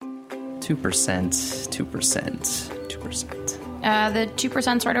2%, 2%, 2%. The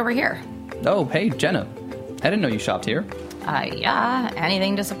 2%'s right over here. Oh, hey, Jenna. I didn't know you shopped here. Yeah,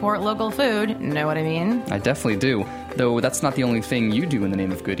 anything to support local food, know what I mean? I definitely do, though that's not the only thing you do in the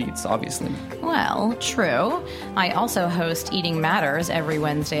name of Good Eats, obviously. Well, true. I also host Eating Matters every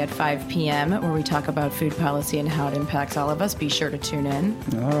Wednesday at 5 p.m., where we talk about food policy and how it impacts all of us. Be sure to tune in.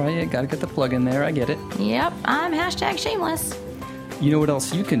 All right, gotta get the plug in there, I get it. Yep, I'm #shameless. You know what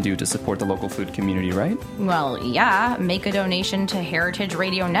else you can do to support the local food community, right? Well, yeah, make a donation to Heritage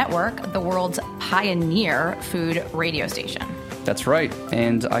Radio Network, the world's pioneer food radio station. That's right,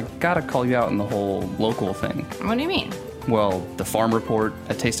 and I gotta call you out on the whole local thing. What do you mean? Well, the Farm Report,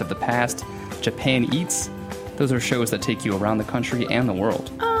 A Taste of the Past, Japan Eats, those are shows that take you around the country and the world.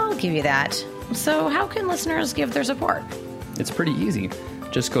 I'll give you that. So how can listeners give their support? It's pretty easy.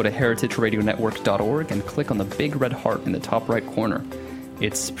 Just go to heritageradionetwork.org and click on the big red heart in the top right corner.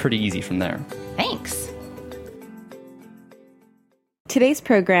 It's pretty easy from there. Thanks. Today's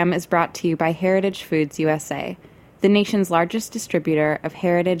program is brought to you by Heritage Foods USA, the nation's largest distributor of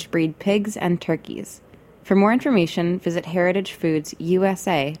heritage breed pigs and turkeys. For more information, visit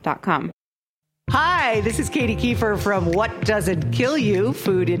heritagefoodsusa.com. Hi, this is Katie Kiefer from What Doesn't Kill You,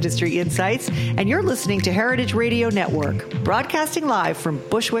 Food Industry Insights, and you're listening to Heritage Radio Network, broadcasting live from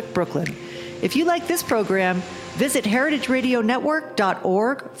Bushwick, Brooklyn. If you like this program, visit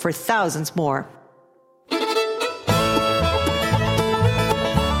heritageradionetwork.org for thousands more.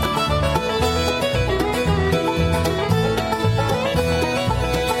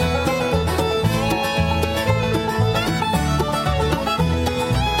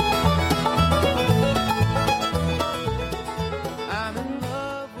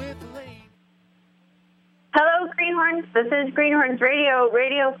 This is Greenhorns Radio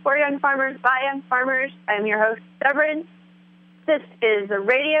for young farmers, by young farmers. I'm your host, Severin. This is a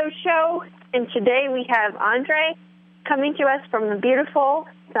radio show, and today we have Andre coming to us from the beautiful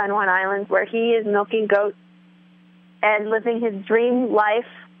San Juan Islands, where he is milking goats and living his dream life.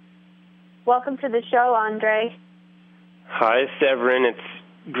 Welcome to the show, Andre. Hi, Severin. It's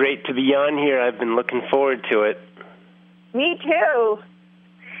great to be on here. I've been looking forward to it. Me too.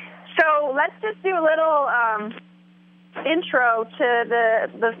 So let's just do a little intro to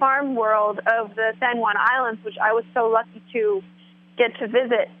the farm world of the San Juan Islands, which I was so lucky to get to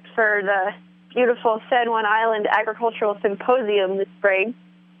visit for the beautiful San Juan Island Agricultural Symposium this spring,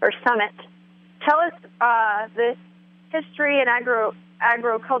 or summit. Tell us the history and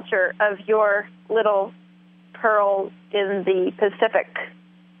agriculture of your little pearl in the Pacific.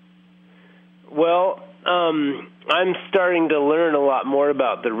 Well, I'm starting to learn a lot more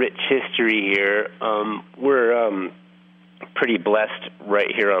about the rich history here. We're pretty blessed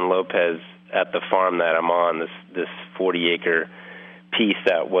right here on Lopez at the farm that I'm on, this 40-acre piece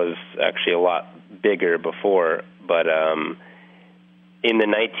that was actually a lot bigger before. But in the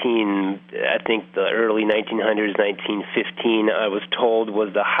the early 1900s, 1915, I was told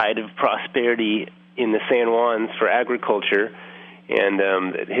was the height of prosperity in the San Juans for agriculture. And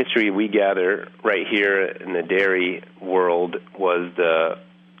the history we gather right here in the dairy world was the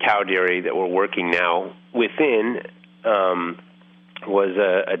cow dairy that we're working now within was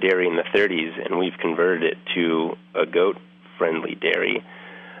a dairy in the 30s, and we've converted it to a goat-friendly dairy.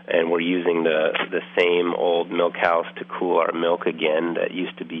 And we're using the same old milk house to cool our milk again that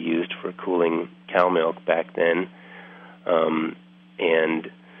used to be used for cooling cow milk back then.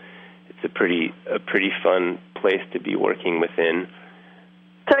 And it's a pretty fun place to be working within.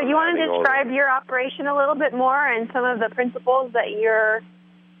 So you want to describe your operation a little bit more and some of the principles that you're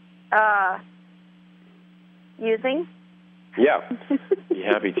using? Yeah, be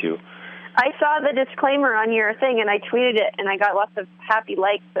happy to. I saw the disclaimer on your thing, and I tweeted it, and I got lots of happy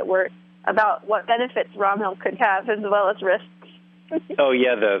likes that were about what benefits raw milk could have as well as risks. Oh,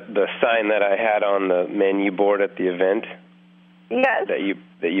 yeah, the sign that I had on the menu board at the event. Yes. That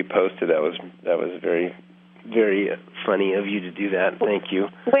you posted, that was very, very funny of you to do that. Thank you.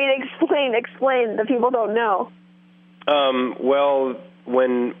 Wait, explain. The people don't know. Well,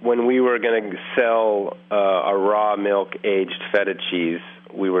 when we were going to sell a raw milk aged feta cheese,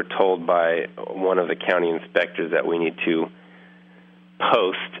 we were told by one of the county inspectors that we need to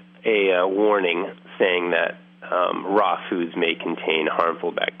post a warning saying that raw foods may contain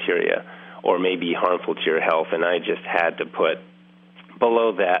harmful bacteria or may be harmful to your health, and I just had to put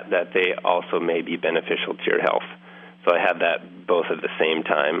below that they also may be beneficial to your health. So I had that both at the same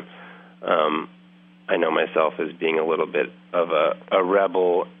time. I know myself as being a little bit of a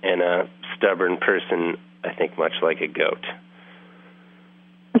rebel and a stubborn person, I think much like a goat.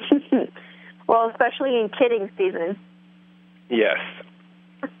 Well, especially in kidding season. Yes.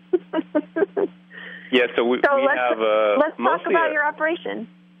 Yeah, so we have let's talk about your operation.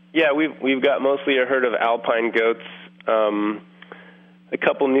 Yeah, we've got mostly a herd of alpine goats. A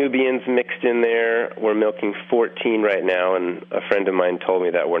couple Nubians mixed in there. We're milking 14 right now, and a friend of mine told me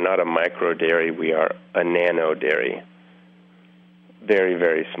that we're not a micro dairy, we are a nano dairy. Very,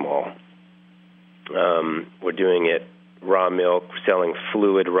 very small. We're doing it raw milk, selling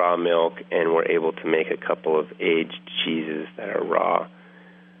fluid raw milk, and we're able to make a couple of aged cheeses that are raw.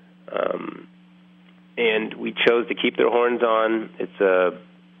 And we chose to keep their horns on. It's a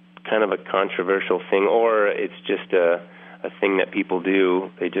kind of a controversial thing, or it's just a thing that people do.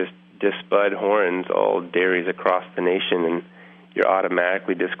 They just disbud horns, all dairies across the nation, and you're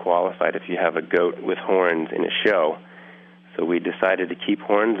automatically disqualified if you have a goat with horns in a show. So we decided to keep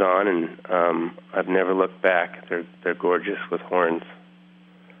horns on, and I've never looked back. They're gorgeous with horns.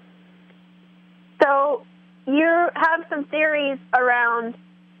 So you have some theories around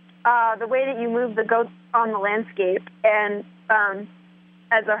the way that you move the goats on the landscape, and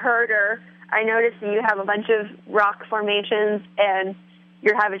as a herder, I noticed that you have a bunch of rock formations, and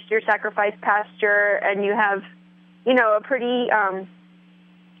you have your sacrifice pasture, and you have, a pretty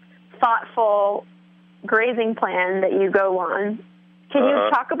thoughtful grazing plan that you go on. Can you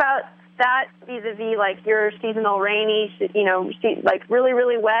talk about that vis-a-vis like your seasonal rainy, like really,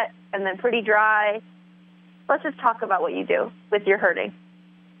 really wet and then pretty dry? Let's just talk about what you do with your herding.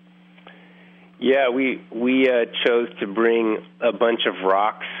 Yeah, we chose to bring a bunch of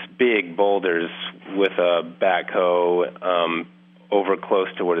rocks, big boulders, with a backhoe over close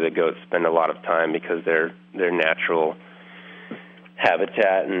to where the goats spend a lot of time because their natural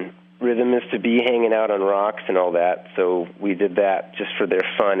habitat and rhythm is to be hanging out on rocks and all that. So we did that just for their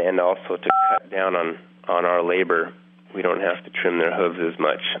fun and also to cut down on our labor. We don't have to trim their hooves as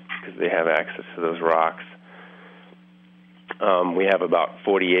much because they have access to those rocks. We have about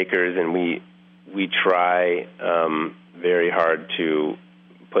 40 acres, and we try very hard to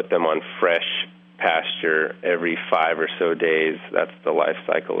put them on fresh pasture every 5 or so days. That's the life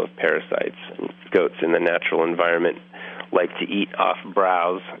cycle of parasites. And goats in the natural environment like to eat off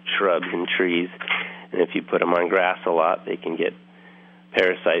browse, shrubs, and trees. And if you put them on grass a lot, they can get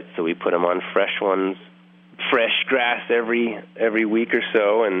parasites. So we put them on fresh grass every week or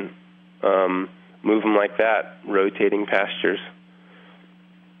so, and move them like that, rotating pastures.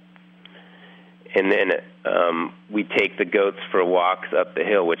 And then we take the goats for walks up the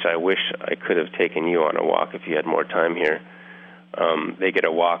hill, which I wish I could have taken you on a walk if you had more time here. They get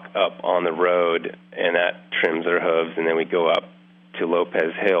a walk up on the road, and that trims their hooves, and then we go up to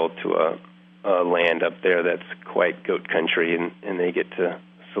Lopez Hill to a land up there that's quite goat country, and they get to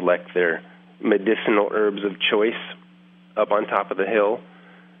select their medicinal herbs of choice up on top of the hill.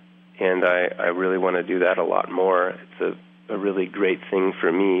 And I really want to do that a lot more. It's a really great thing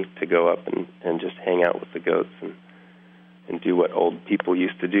for me to go up and just hang out with the goats and do what old people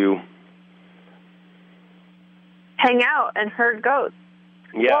used to do. Hang out and herd goats.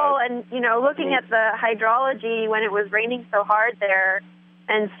 Yeah. Well, and, looking at the hydrology when it was raining so hard there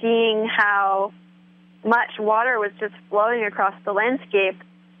and seeing how much water was just flowing across the landscape,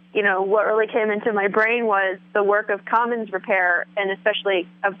 what really came into my brain was the work of commons repair, and especially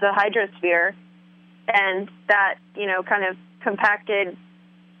of the hydrosphere, and that, kind of compacted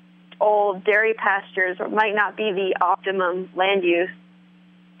old dairy pastures might not be the optimum land use,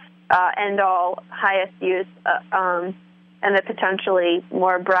 end-all highest use, and the potentially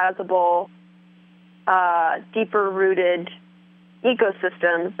more browsable, deeper-rooted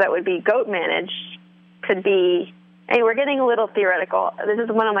ecosystems that would be goat-managed could be. Hey, we're getting a little theoretical. This is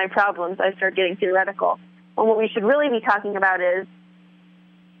one of my problems. I start getting theoretical. And what we should really be talking about is,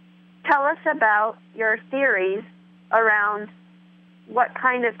 tell us about your theories around what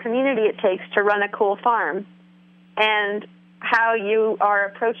kind of community it takes to run a cool farm and how you are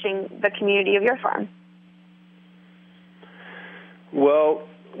approaching the community of your farm. Well,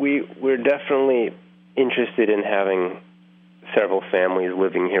 we're definitely interested in having several families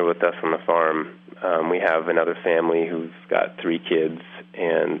living here with us on the farm. We have another family who's got 3 kids,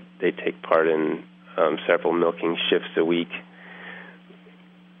 and they take part in several milking shifts a week.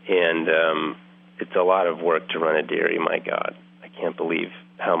 And it's a lot of work to run a dairy, my God. I can't believe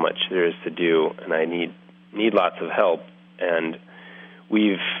how much there is to do, and I need lots of help. And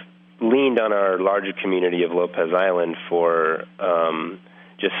we've leaned on our larger community of Lopez Island for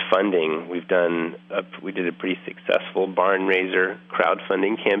just funding. We did a pretty successful barn raiser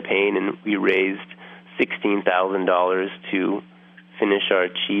crowdfunding campaign, and we raised $16,000 to finish our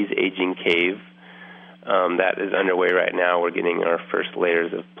cheese aging cave. That is underway right now. We're getting our first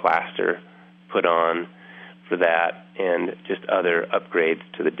layers of plaster put on. for that, and just other upgrades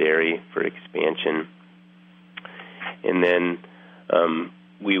to the dairy for expansion. And then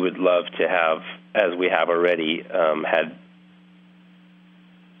we would love to have, as we have already, had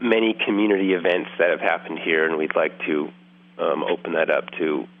many community events that have happened here, and we'd like to open that up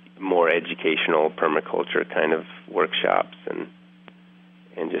to more educational permaculture kind of workshops and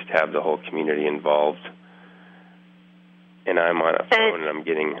just have the whole community involved. And I'm on a phone and I'm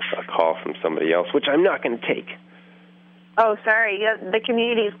getting a call from somebody else, which I'm not going to take. Oh, sorry. The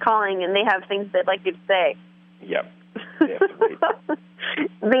community is calling and they have things they'd like you to say. Yep. They have to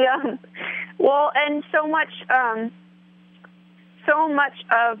wait. Well, and so much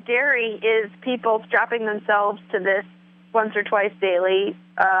of dairy is people strapping themselves to this once or twice daily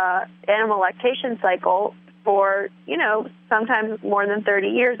animal lactation cycle for, sometimes more than 30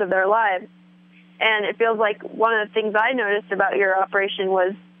 years of their lives. And it feels like one of the things I noticed about your operation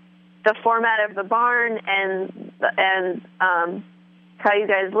was the format of the barn and how you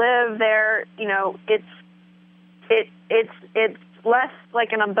guys live there. It's less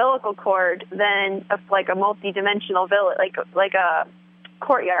like an umbilical cord than like a multi-dimensional village, like a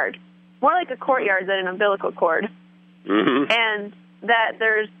courtyard. More like a courtyard than an umbilical cord. Mm-hmm. And that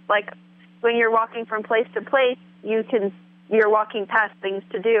there's like when you're walking from place to place, you're walking past things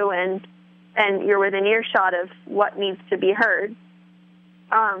to do and you're within earshot of what needs to be heard.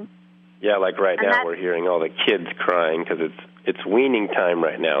 Yeah, like right now we're hearing all the kids crying because it's weaning time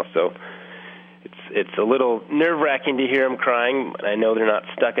right now, so it's a little nerve-wracking to hear them crying. I know they're not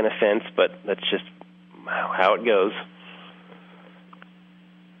stuck in a fence, but that's just how it goes.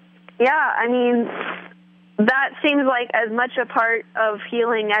 Yeah, I mean, that seems like as much a part of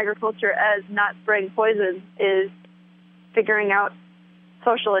healing agriculture as not spraying poison is figuring out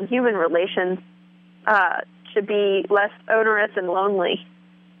social and human relations to be less onerous and lonely.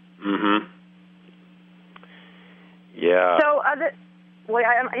 Mm-hmm. Yeah. So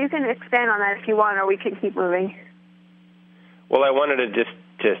you can expand on that if you want, or we can keep moving. Well, I wanted to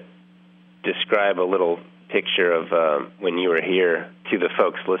just describe a little picture of when you were here to the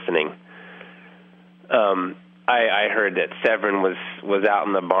folks listening. I heard that Severin was out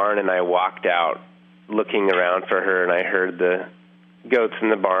in the barn, and I walked out looking around for her, and I heard the goats in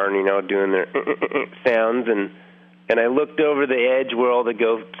the barn, doing their sounds, and I looked over the edge where all the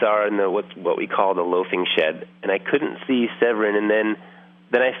goats are in what we call the loafing shed, and I couldn't see Severin, and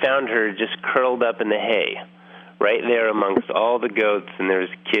then I found her just curled up in the hay, right there amongst all the goats, and there's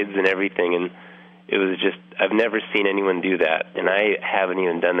kids and everything, and it was just, I've never seen anyone do that, and I haven't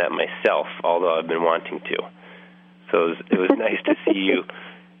even done that myself, although I've been wanting to. So it was nice to see you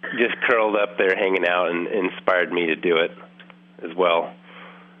just curled up there hanging out, and inspired me to do it as well.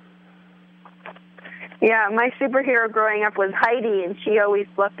 Yeah, my superhero growing up was Heidi, and she always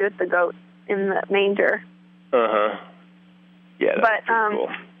slept with the goats in the manger. Uh-huh. Yeah, that's pretty cool.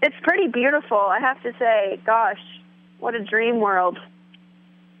 It's pretty beautiful, I have to say. Gosh, what a dream world.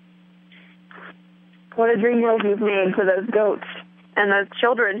 What a dream world you've made for those goats. And those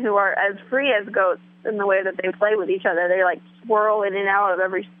children who are as free as goats in the way that they play with each other. They, swirl in and out of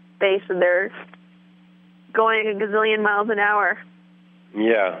every space, and they're going a gazillion miles an hour.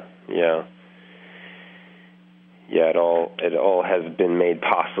 Yeah. Yeah, it all has been made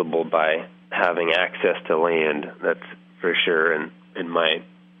possible by having access to land, that's for sure. And my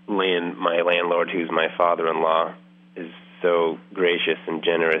landlord, who's my father-in-law, is so gracious and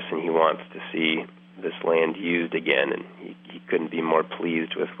generous, and he wants to see this land used again, and he couldn't be more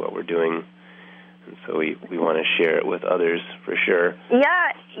pleased with what we're doing. And so we want to share it with others for sure.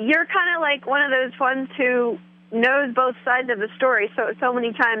 Yeah, you're kind of like one of those ones who knows both sides of the story. So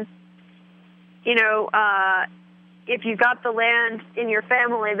many times, if you got the land in your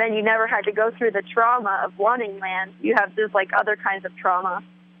family, then you never had to go through the trauma of wanting land. You have this other kinds of trauma.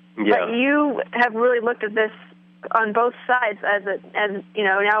 Yeah. But you have really looked at this on both sides as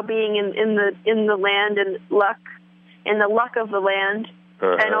now being in the land and in the luck of the land,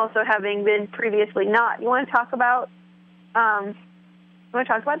 and also having been previously not. You want to talk about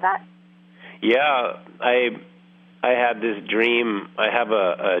that? Yeah, I had this dream. I have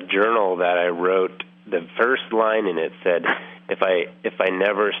a journal that I wrote. The first line in it said, "If I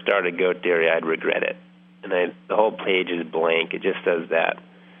never started goat dairy, I'd regret it." And the whole page is blank. It just says that.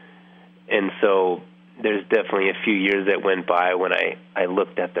 And so there's definitely a few years that went by when I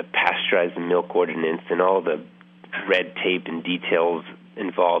looked at the pasteurized milk ordinance and all the red tape and details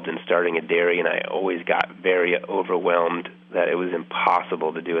involved in starting a dairy, and I always got very overwhelmed that it was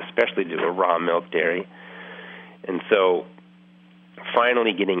impossible to do, especially do a raw milk dairy. And so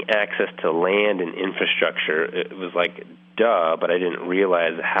finally getting access to land and infrastructure, it was like duh, but I didn't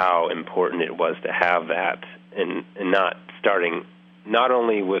realize how important it was to have that, and not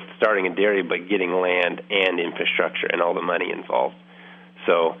only with starting a dairy, but getting land and infrastructure and all the money involved.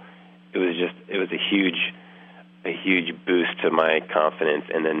 So it was a huge boost to my confidence,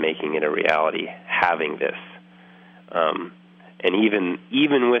 and then making it a reality, having this. And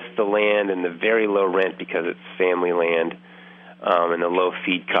even with the land and the very low rent because it's family land, and the low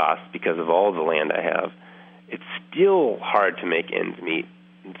feed costs because of all the land I have, it's still hard to make ends meet.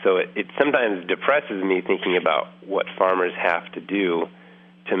 And so it sometimes depresses me thinking about what farmers have to do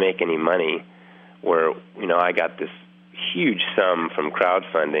to make any money, where, I got this huge sum from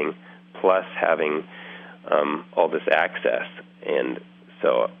crowdfunding plus having all this access. And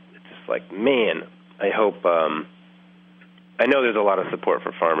so it's just like, man, I hope, I know there's a lot of support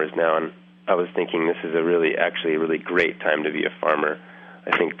for farmers now, and I was thinking this is actually a really great time to be a farmer.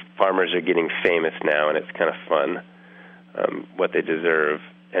 I think farmers are getting famous now, and it's kind of fun, what they deserve.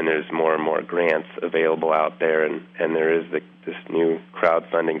 And there's more and more grants available out there, and there is this new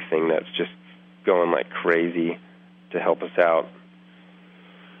crowdfunding thing that's just going like crazy to help us out.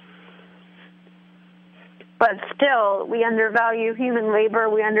 But still, we undervalue human labor,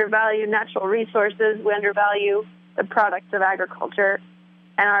 we undervalue natural resources, we undervalue the products of agriculture,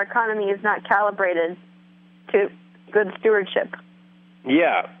 and our economy is not calibrated to good stewardship.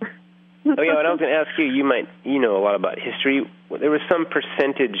 Yeah. Oh, yeah, and I was going to ask you, you know a lot about history. There was some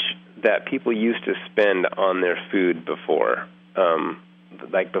percentage that people used to spend on their food before,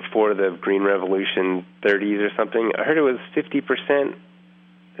 like before the Green Revolution, 30s or something. I heard it was 50%.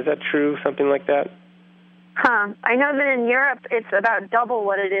 Is that true, something like that? I know that in Europe it's about double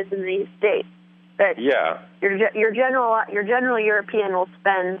what it is in the States. That yeah. Your general European will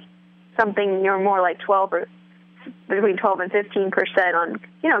spend something more like between 12 and 15% on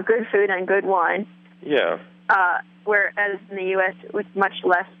good food and good wine. Yeah. Whereas in the U.S. it was much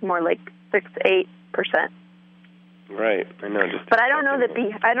less, more like 6-8%. Right. I know. But I don't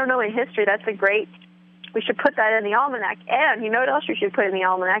know in history. That's a great. We should put that in the almanac. And you know what else we should put in the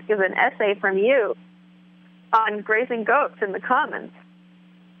almanac is an essay from you on grazing goats in the commons.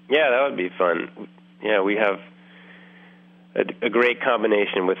 Yeah, that would be fun. Yeah, we have a great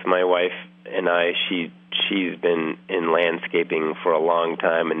combination with my wife and I. She's been in landscaping for a long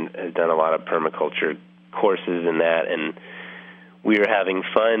time and has done a lot of permaculture courses in that. And we were having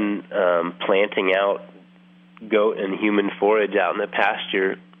fun planting out goat and human forage out in the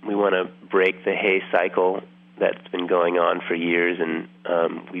pasture. We want to break the hay cycle that's been going on for years, and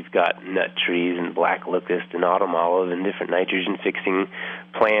we've got nut trees and black locust and autumn olive and different nitrogen-fixing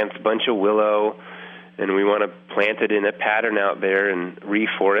plants, a bunch of willow, and we want to plant it in a pattern out there and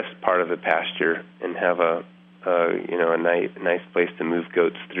reforest part of the pasture and have a nice place to move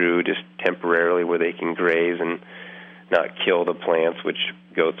goats through just temporarily where they can graze and not kill the plants, which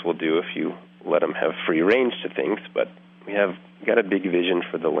goats will do if you let them have free range to things. But we have got a big vision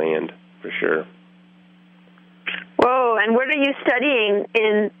for the land, for sure. Whoa, and what are you studying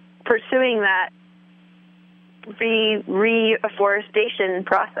in pursuing that reforestation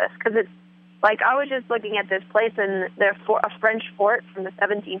process? Because it's like I was just looking at this place in a French fort from the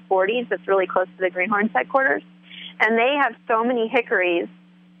 1740s that's really close to the Greenhorns headquarters, and they have so many hickories,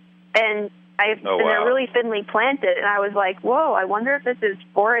 and they're really thinly planted, and I was like, whoa, I wonder if this is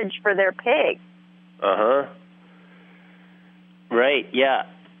forage for their pigs. Uh-huh. Right, yeah.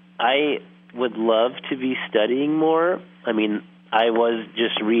 I would love to be studying more. I mean, I was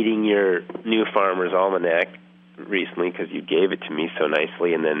just reading your New Farmer's Almanac recently because you gave it to me so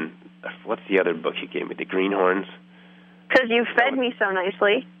nicely, and then what's the other book you gave me, The Greenhorns? Because you fed me so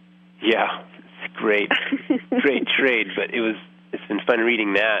nicely. Yeah, it's great. Great trade, but it's been fun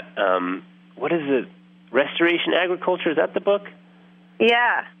reading that. What is it? Restoration Agriculture, is that the book?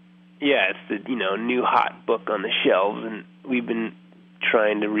 Yeah. Yeah, it's the new hot book on the shelves, and we've been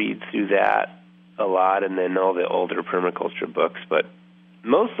trying to read through that a lot, and then all the older permaculture books. But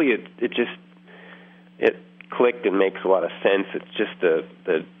mostly it clicked and makes a lot of sense. It's just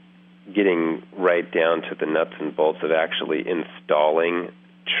the getting right down to the nuts and bolts of actually installing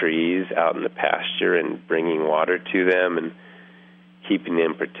trees out in the pasture and bringing water to them and keeping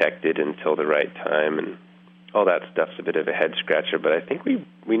them protected until the right time, and all that stuff's a bit of a head scratcher, but I think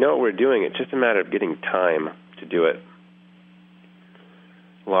we know what we're doing. It's just a matter of getting time to do it.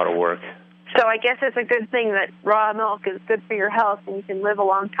 A lot of work. So I guess it's a good thing that raw milk is good for your health and you can live a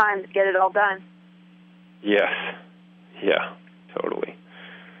long time to get it all done. Yes. Yeah, totally.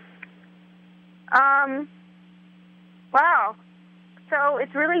 Wow. So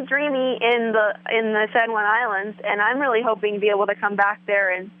it's really dreamy in the San Juan Islands, and I'm really hoping to be able to come back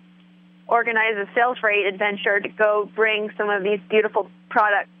there and organize a sail freight adventure to go bring some of these beautiful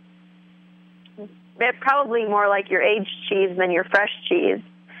products. They're probably more like your aged cheese than your fresh cheese,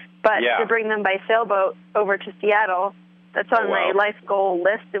 but to bring them by sailboat over to Seattle, that's on my life goal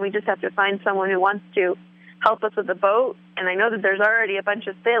list, and we just have to find someone who wants to help us with the boat, and I know that there's already a bunch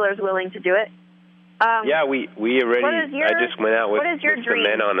of sailors willing to do it. We already, I just went out with some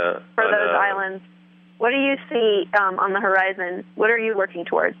men on those islands? What do you see on the horizon? What are you working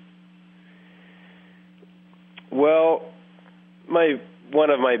towards? Well, one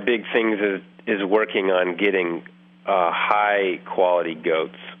of my big things is working on getting high quality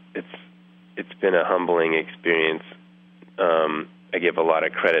goats. It's been a humbling experience. I give a lot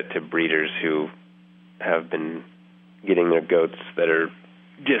of credit to breeders who have been getting their goats that are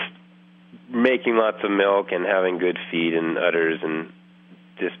just making lots of milk and having good feed and udders and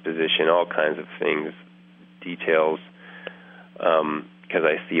disposition, all kinds of things, details, because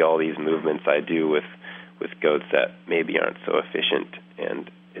I see all these movements I do with goats that maybe aren't so efficient, and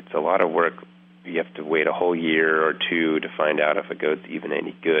it's a lot of work. You have to wait a whole year or two to find out if a goat's even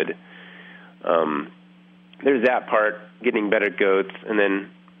any good. There's that part, getting better goats, and then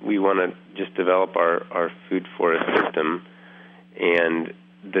we want to just develop our food forest system. And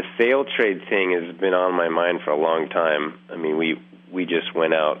the sail trade thing has been on my mind for a long time. I mean, we just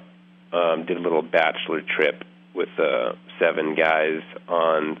went out, did a little bachelor trip with 7 guys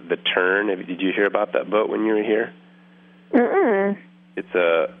on the Tern. Did you hear about that boat when you were here? Mm-mm. It's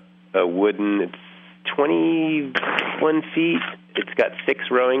a wooden, it's 21 feet. It's got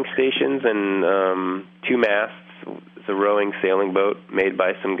 6 rowing stations and 2 masts. It's a rowing sailing boat made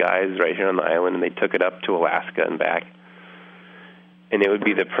by some guys right here on the island, and they took it up to Alaska and back. And it would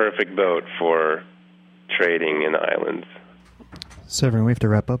be the perfect boat for trading in the islands. Severin, we have to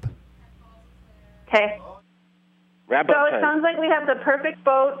wrap up. Okay. Wrap up So it sounds like we have the perfect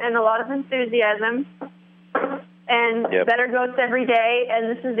boat and a lot of enthusiasm and better goats every day.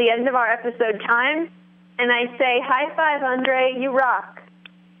 And this is the end of our episode time. And I say, high five, Andre. You rock.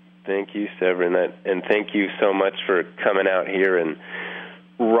 Thank you, Severin. And thank you so much for coming out here and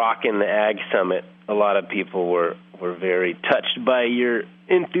rocking the Ag Summit. A lot of people were very touched by your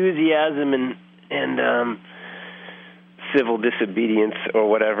enthusiasm and civil disobedience or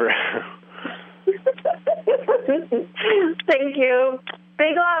whatever. Thank you.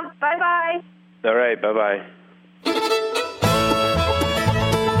 Big love. Bye-bye. All right. Bye-bye.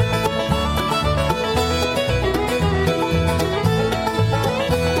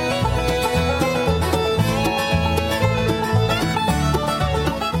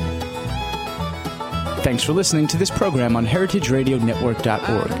 Thanks for listening to this program on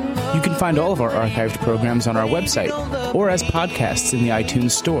heritageradionetwork.org. You can find all of our archived programs on our website or as podcasts in the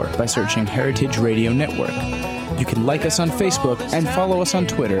iTunes Store by searching Heritage Radio Network. You can like us on Facebook and follow us on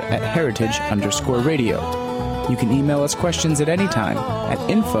Twitter at heritage_radio. You can email us questions at any time at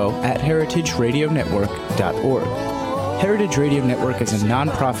info@heritageradionetwork.org. Heritage Radio Network is a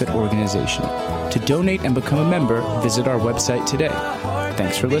non-profit organization. To donate and become a member, visit our website today.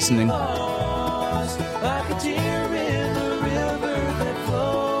 Thanks for listening. Like a tear in a river that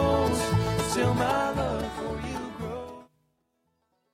flows till my